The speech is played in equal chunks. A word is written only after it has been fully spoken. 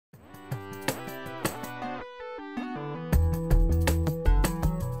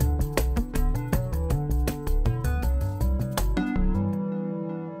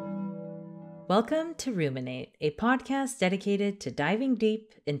Welcome to Ruminate, a podcast dedicated to diving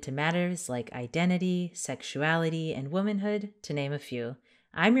deep into matters like identity, sexuality, and womanhood, to name a few.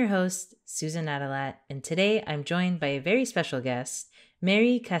 I'm your host, Susan Adalat, and today I'm joined by a very special guest,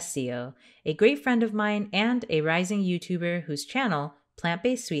 Mary Castillo, a great friend of mine and a rising YouTuber whose channel,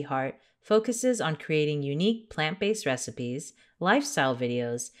 Plant-Based Sweetheart, focuses on creating unique plant-based recipes, lifestyle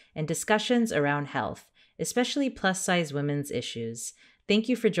videos, and discussions around health, especially plus-size women's issues. Thank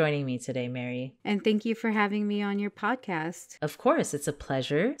you for joining me today, Mary. And thank you for having me on your podcast. Of course, it's a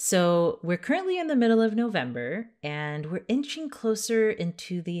pleasure. So we're currently in the middle of November and we're inching closer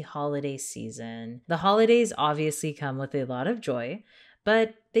into the holiday season. The holidays obviously come with a lot of joy,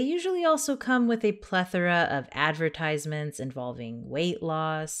 but they usually also come with a plethora of advertisements involving weight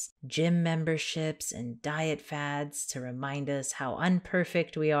loss, gym memberships, and diet fads to remind us how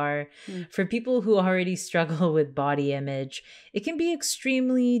unperfect we are. For people who already struggle with body image, it can be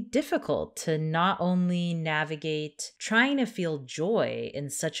extremely difficult to not only navigate trying to feel joy in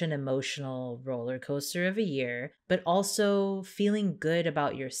such an emotional roller coaster of a year, but also feeling good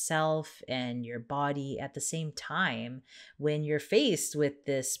about yourself and your body at the same time when you're faced with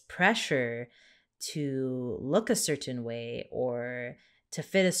this pressure to look a certain way or to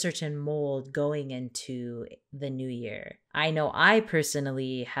fit a certain mold going into the new year. I know I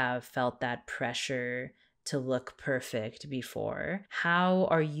personally have felt that pressure to look perfect before. How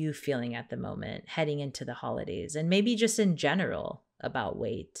are you feeling at the moment heading into the holidays and maybe just in general about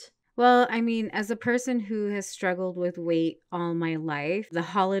weight? Well, I mean, as a person who has struggled with weight all my life, the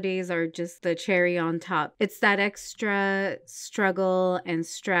holidays are just the cherry on top. It's that extra struggle and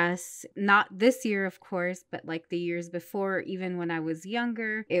stress. Not this year, of course, but like the years before, even when I was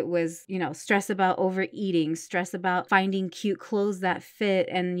younger, it was, stress about overeating, stress about finding cute clothes that fit,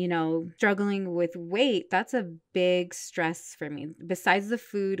 and, struggling with weight. That's a big stress for me. Besides the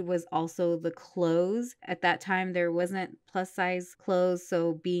food was also the clothes. At that time, there wasn't plus size clothes,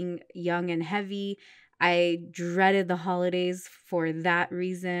 so being young and heavy, I dreaded the holidays for that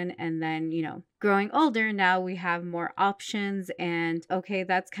reason. And then, growing older, now we have more options, and okay,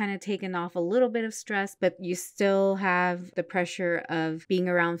 that's kind of taken off a little bit of stress, but you still have the pressure of being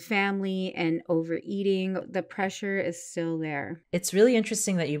around family and overeating. The pressure is still there. It's really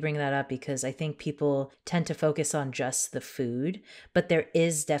interesting that you bring that up because I think people tend to focus on just the food, but there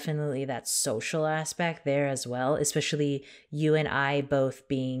is definitely that social aspect there as well, especially you and I both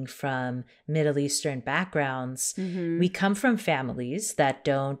being from Middle Eastern backgrounds. We come from families that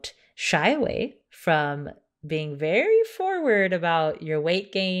don't shy away from being very forward about your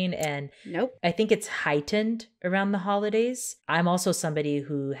weight gain. And Nope. I think it's heightened around the holidays. I'm also somebody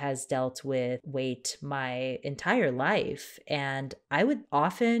who has dealt with weight my entire life. And I would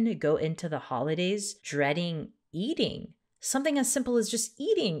often go into the holidays dreading eating. Something as simple as just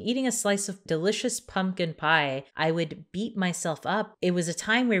eating a slice of delicious pumpkin pie. I would beat myself up. It was a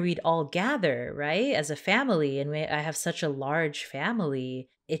time where we'd all gather, right, as a family. And I have such a large family.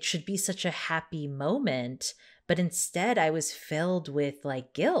 It should be such a happy moment. But instead, I was filled with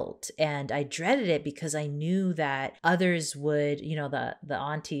guilt, and I dreaded it because I knew that others would, the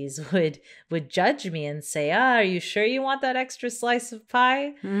aunties would judge me and say, are you sure you want that extra slice of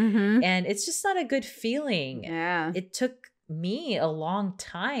pie? And it's just not a good feeling. Yeah. It took me a long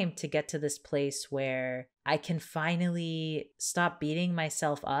time to get to this place where I can finally stop beating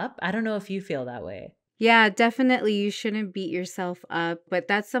myself up. I don't know if you feel that way. Yeah, definitely. You shouldn't beat yourself up, but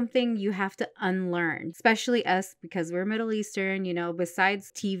that's something you have to unlearn, especially us because we're Middle Eastern.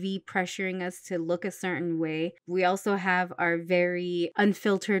 Besides TV pressuring us to look a certain way, we also have our very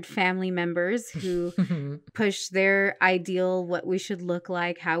unfiltered family members who push their ideal, what we should look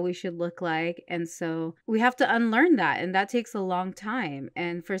like, how we should look like. And so we have to unlearn that. And that takes a long time.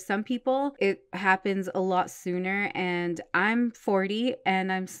 And for some people, it happens a lot sooner. And I'm 40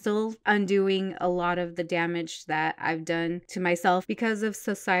 and I'm still undoing a lot of the damage that I've done to myself because of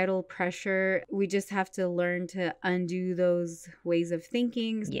societal pressure. We just have to learn to undo those ways of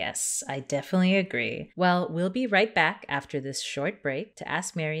thinking. Yes, I definitely agree. Well, we'll be right back after this short break to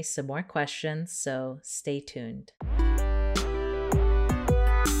ask Mary some more questions, so stay tuned.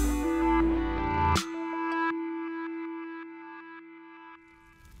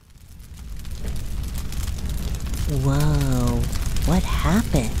 Whoa, what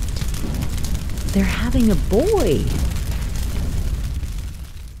happened? They're having a boy.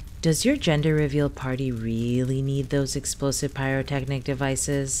 Does your gender reveal party really need those explosive pyrotechnic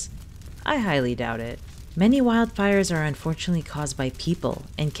devices? I highly doubt it. Many wildfires are unfortunately caused by people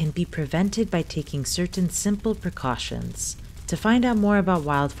and can be prevented by taking certain simple precautions. To find out more about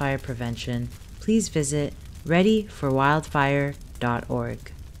wildfire prevention, please visit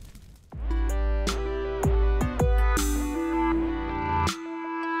readyforwildfire.org.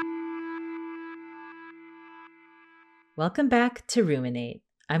 Welcome back to Ruminate.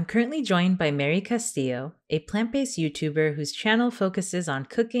 I'm currently joined by Mary Castillo, a plant-based YouTuber whose channel focuses on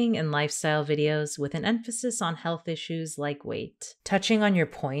cooking and lifestyle videos with an emphasis on health issues like weight. Touching on your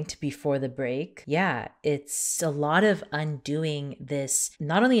point before the break, yeah, it's a lot of undoing this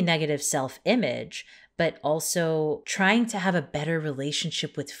not only negative self-image, but also trying to have a better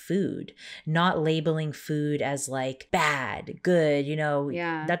relationship with food, not labeling food as like bad, good,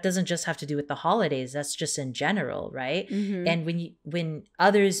 Yeah. that doesn't just have to do with the holidays, that's just in general, right? Mm-hmm. And when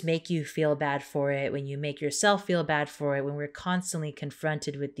others make you feel bad for it, when you make yourself feel bad for it, when we're constantly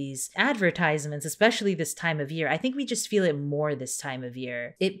confronted with these advertisements, especially this time of year, I think we just feel it more this time of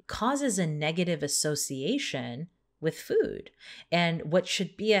year. It causes a negative association with food. And what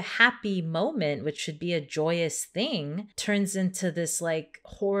should be a happy moment, which should be a joyous thing, turns into this like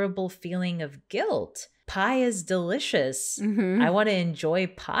horrible feeling of guilt. Pie is delicious. Mm-hmm. I want to enjoy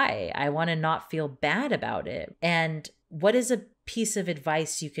pie. I want to not feel bad about it. And what is a piece of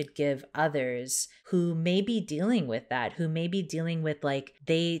advice you could give others who may be dealing with that, who may be dealing with like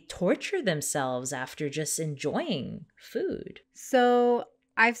they torture themselves after just enjoying food? So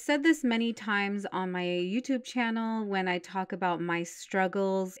I've said this many times on my YouTube channel when I talk about my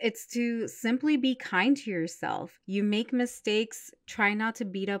struggles. It's to simply be kind to yourself. You make mistakes, try not to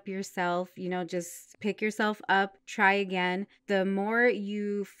beat up yourself, just pick yourself up, try again. The more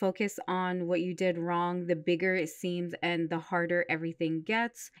you focus on what you did wrong, the bigger it seems and the harder everything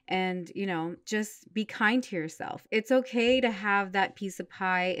gets. And, just be kind to yourself. It's okay to have that piece of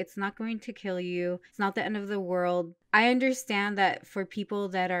pie. It's not going to kill you. It's not the end of the world. I understand that for people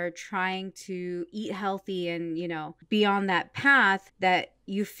that are trying to eat healthy and, be on that path, that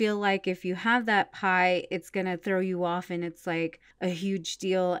you feel like if you have that pie, it's going to throw you off and it's like a huge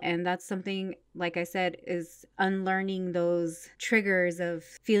deal. And that's something, like I said, is unlearning those triggers of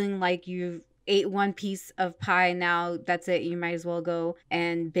feeling like you've ate one piece of pie, now that's it, you might as well go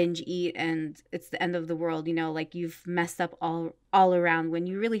and binge eat and it's the end of the world, like you've messed up all around, when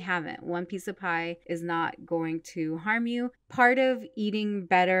you really haven't. One piece of pie is not going to harm you. Part of eating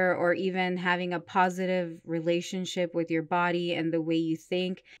better or even having a positive relationship with your body and the way you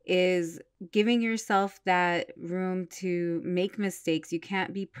think is giving yourself that room to make mistakes. You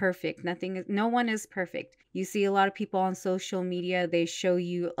can't be perfect. No one is perfect. You see a lot of people on social media, they show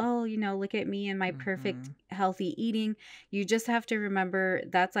you, oh, look at me and my perfect healthy eating. You just have to remember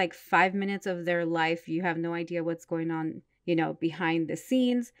that's like 5 minutes of their life. You have no idea what's going on behind the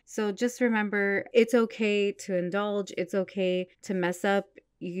scenes. So just remember, it's okay to indulge. It's okay to mess up.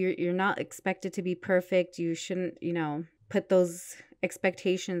 You're not expected to be perfect. You shouldn't, put those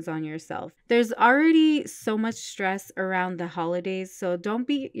expectations on yourself. There's already so much stress around the holidays, so don't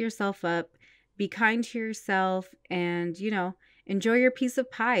beat yourself up. Be kind to yourself and, enjoy your piece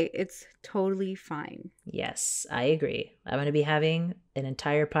of pie. It's totally fine. Yes, I agree. I'm going to be having an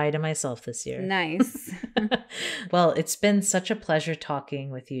entire pie to myself this year. Nice. Well, it's been such a pleasure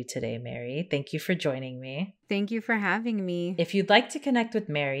talking with you today, Mary. Thank you for joining me. Thank you for having me. If you'd like to connect with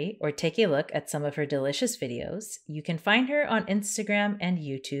Mary or take a look at some of her delicious videos, you can find her on Instagram and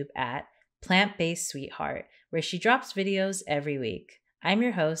YouTube at Plant-Based Sweetheart, where she drops videos every week. I'm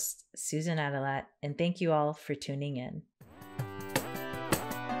your host, Susan Adalat, and thank you all for tuning in.